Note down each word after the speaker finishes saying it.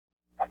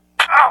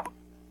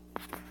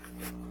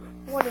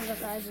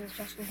guys, it's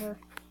Justin here,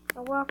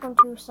 and welcome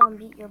to some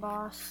Beat Your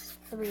Boss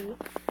 3,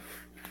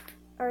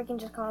 or you can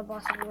just call it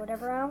Boss 3,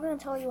 whatever. And I'm going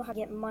to tell you how to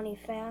get money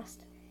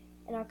fast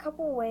in a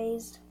couple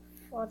ways.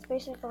 Well, it's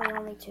basically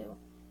only two,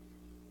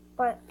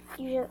 but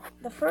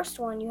the first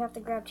one, you have to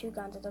grab two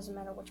guns. It doesn't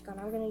matter which gun.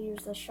 I'm going to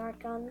use the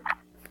shotgun.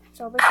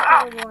 So basically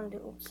what you want to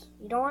do,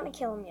 you don't want to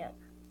kill him yet.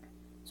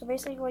 So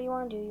basically what you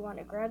want to do, you want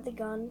to grab the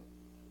gun,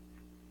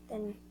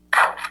 then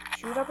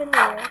shoot up in the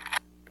air,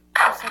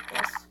 just like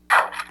this.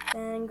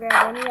 Then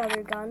grab any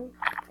other gun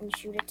and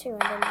shoot it too,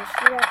 and then just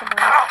shoot at the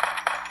boss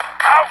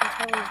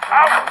until he's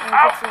dead, and it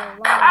gets you a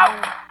lot of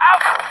money.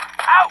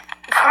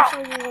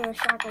 Especially using a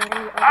shotgun or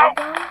any other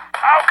gun,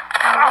 I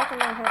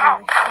recommend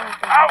having a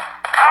shotgun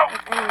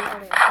with any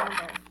other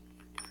combo.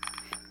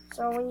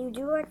 So when you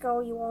do let go,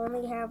 you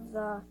only have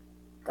the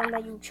gun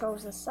that you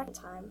chose the second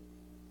time.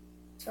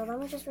 So let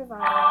me just revive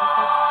it real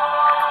quick.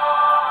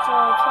 So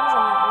it kills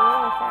him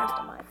really fast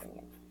in my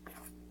opinion.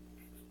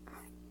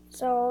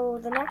 So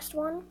the next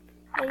one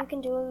that you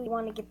can do, you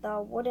want to get the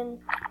wooden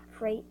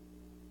crate,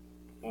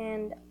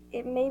 and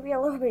it may be a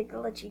little bit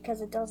glitchy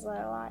because it does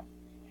that a lot.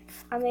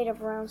 I made it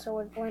brown so it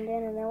would blend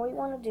in, and then what you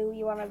want to do,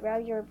 you want to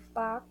grab your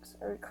box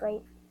or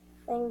crate,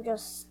 then you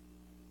just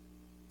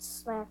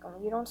smack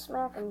them. You don't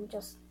smack them, you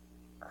just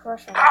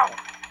crush them with it.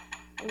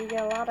 And you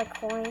get a lot of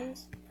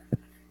coins.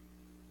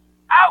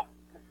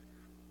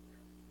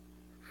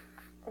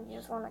 And you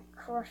just want to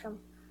crush them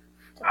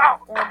to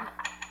death.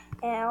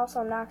 And it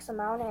also knocks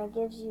them out, and it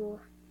gives you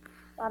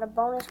a lot of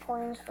bonus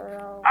coins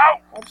for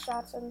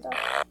headshots and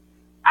stuff.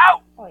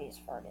 Oh, he's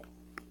farted.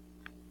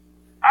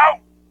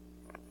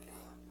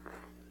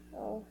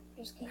 So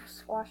just keep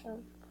squashing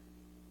him.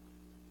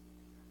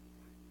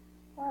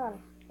 Come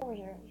on, over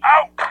here.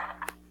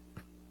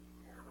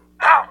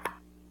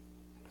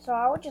 So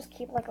I would just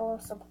keep like a little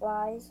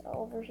supplies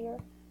over here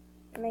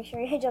and make sure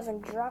he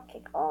doesn't drop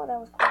kick. Oh, that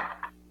was cool.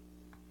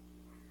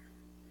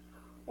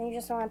 Then you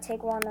just want to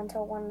take one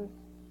until one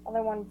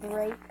other one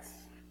breaks.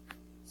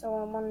 So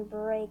when one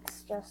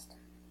breaks, just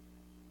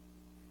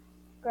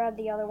grab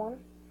the other one.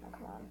 Oh,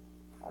 come on.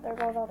 Oh, there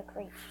goes all the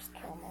crates. Just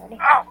kill them already.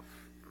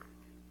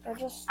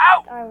 So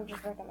I would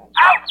just recommend.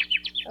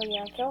 So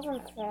yeah, kill them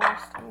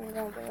fast. I'm going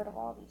to get rid of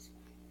all these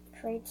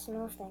crates.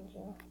 No, thank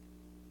you.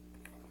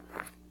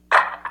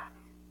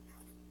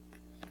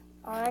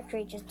 Oh, that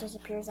crate just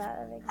disappears out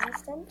of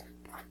existence.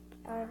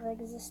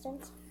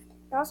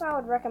 And also, I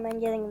would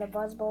recommend getting the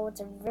Buzz Bow. It's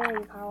a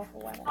very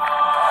powerful weapon.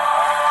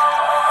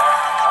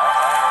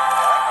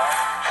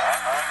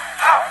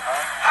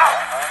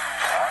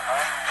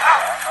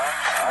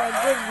 It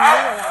gives me a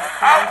lot of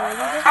coins, and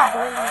you just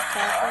burn these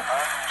tactics,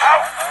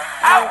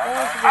 and you're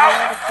going to get a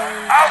lot of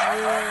coins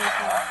really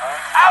fast.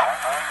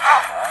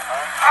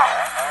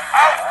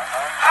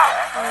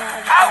 And I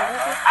just got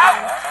this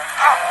coin.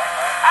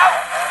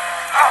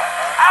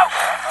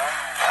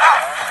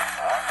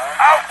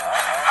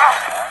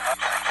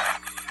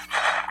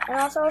 And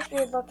also, if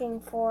you're looking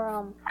for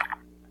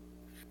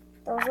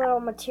those little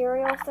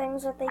material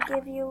things that they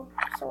give you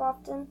so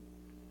often,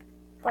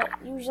 but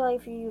usually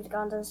if you use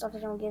guns and stuff, they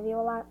don't give you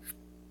a lot.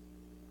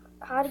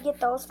 How to get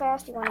those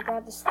fast? You want to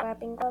grab the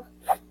slapping glove.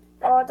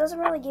 Well, it doesn't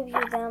really give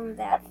you them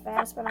that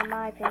fast, but in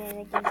my opinion,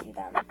 it gives you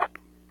them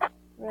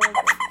really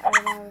good. I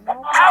don't know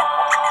about that.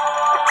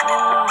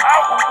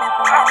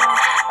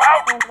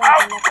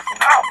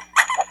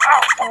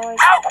 So it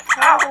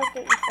kind of does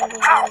get your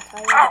fingers really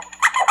tired.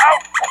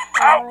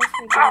 Unless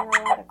you're getting a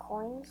lot of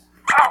coins.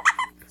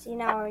 See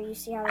now, you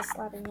see how the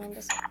slapping hand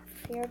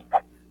disappeared?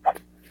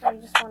 So you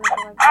just want to go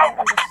like that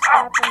and just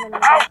slap them in the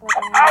back with a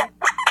hand.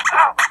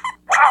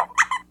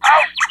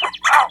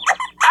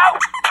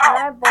 And I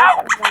have both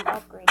of them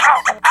upgraded.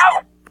 So,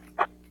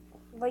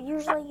 but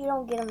usually you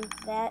don't get them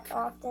that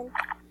often.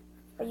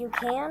 But you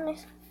can,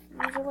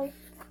 usually.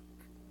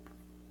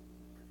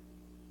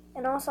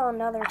 And also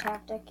another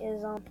tactic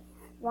is, you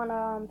want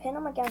to pin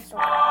them against a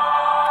wall.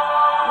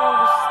 And then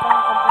just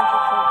stack a bunch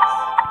of crates.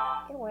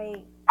 Get away.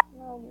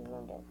 No, you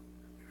ruined it.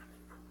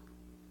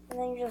 And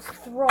then you just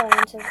throw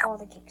into all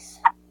the cakes.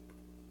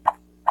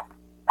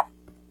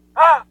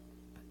 And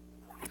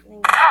then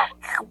you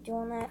just keep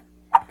doing that.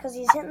 Because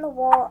he's hitting the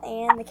wall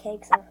and the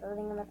cakes are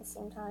hurting him at the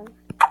same time.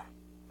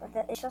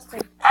 But it's just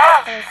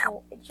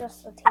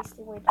a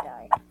tasty way to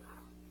die.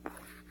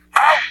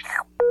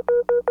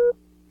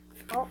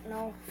 Oh,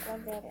 no.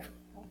 Plug that in.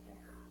 Okay.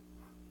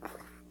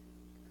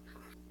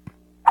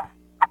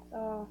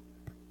 So,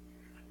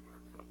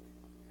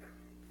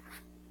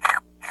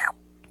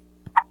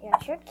 yeah,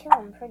 it should kill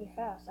him pretty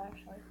fast,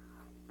 actually.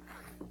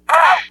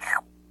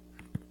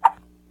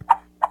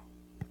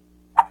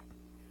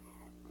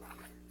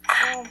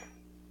 So,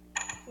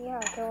 see how I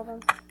killed him?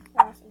 It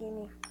also gave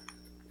me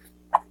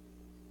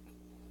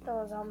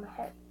those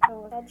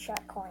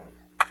headshot coins.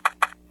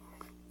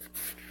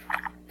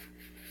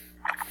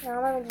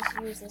 Now let me just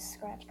use this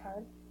scratch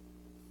card.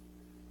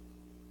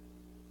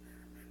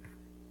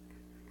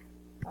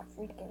 I'll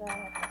freak it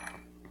out.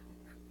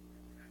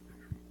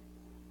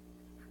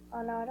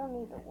 Oh no, I don't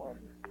need the wood.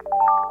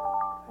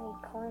 I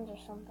need coins or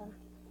something.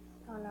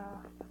 on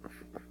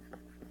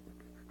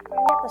if I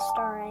can get the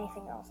star or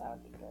anything else, that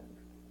would be good.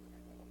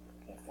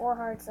 Okay, 4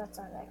 hearts, that's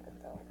not that good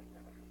though.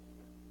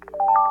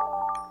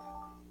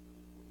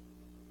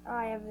 Oh,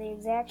 I have the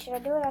exact, should I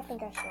do it? I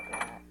think I should do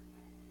that.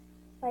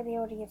 Might be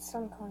able to get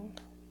some coin.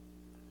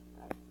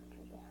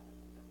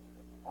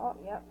 Oh,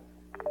 yep.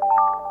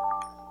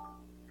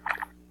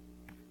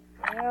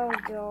 There we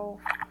go.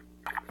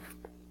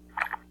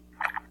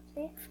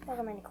 See? Look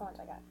how many coins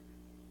I got.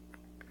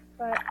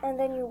 But, and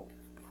then you,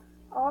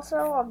 also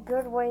a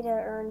good way to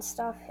earn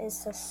stuff is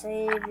to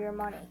save your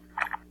money.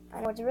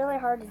 I know it's really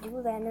hard to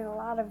do that in a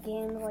lot of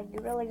games, like you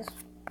really just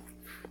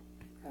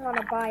want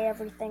to buy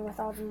everything with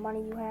all the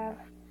money you have.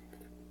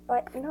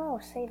 But no,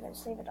 save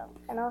it up.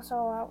 And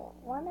also,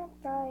 why not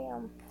try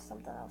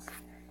something else?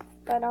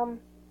 But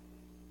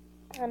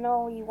I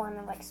know you want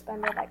to like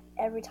spend it like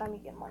every time you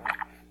get money.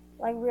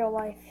 Like real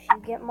life,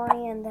 you get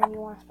money and then you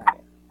want to spend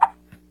it.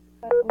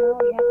 But no,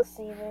 you have to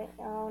save it.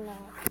 Oh no.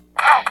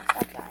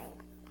 Stop dying.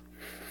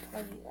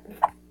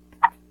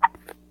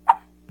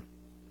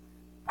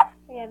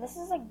 Yeah, this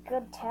is a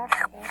good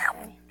tactic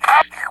actually.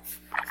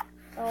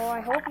 So I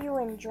hope you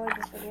enjoyed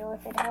this video.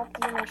 If it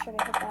helped you, make sure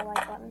to hit that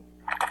like button.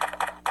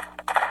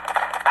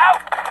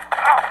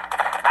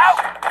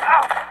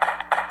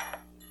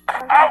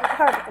 Sometimes it's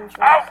hard to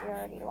control if you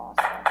already lost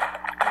it.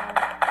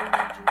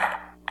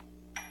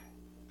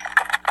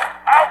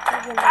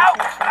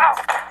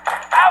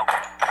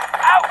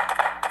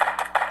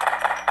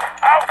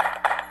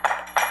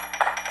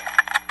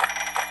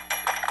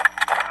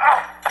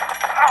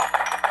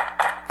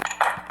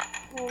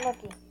 Hey,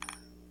 looky.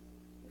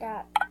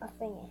 Got a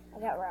thingy. I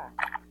got rock.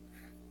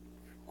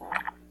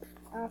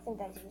 I don't think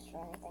that's used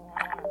for anything.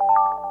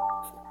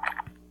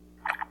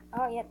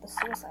 Oh, yeah, the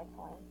suicide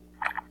coin.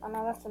 Oh,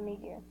 no, that's a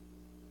meteor.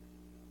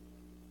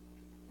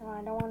 Oh,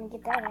 I don't want to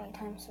get that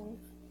anytime soon.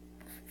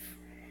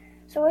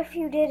 So if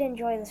you did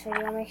enjoy this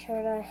video, make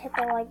sure to hit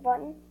the like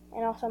button.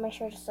 And also make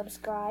sure to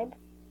subscribe.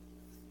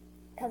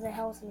 Because it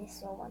helps me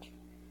so much.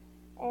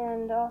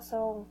 And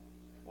also,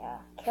 yeah,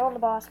 kill the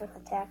boss with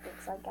the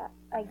tactics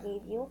I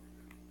gave you.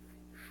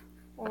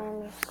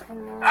 And just,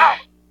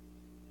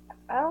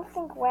 I don't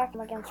think whack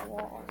them against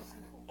walls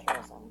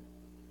kills them.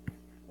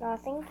 No, I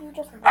think you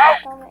just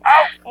whack them.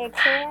 It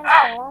can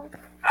kill them,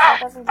 but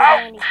it doesn't give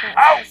you any points.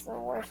 That's the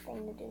worst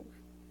thing to do.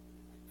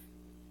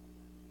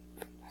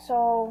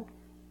 So,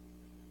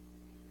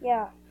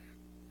 yeah,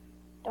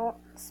 don't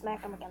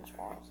smack them against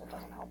walls. It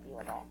doesn't help you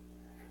at all.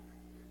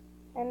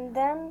 And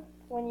then,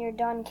 when you're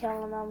done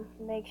killing them,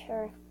 make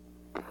sure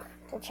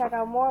to check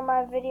out more of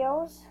my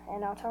videos,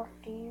 and I'll talk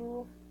to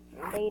you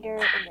later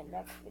in the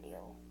next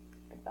video.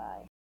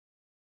 Goodbye.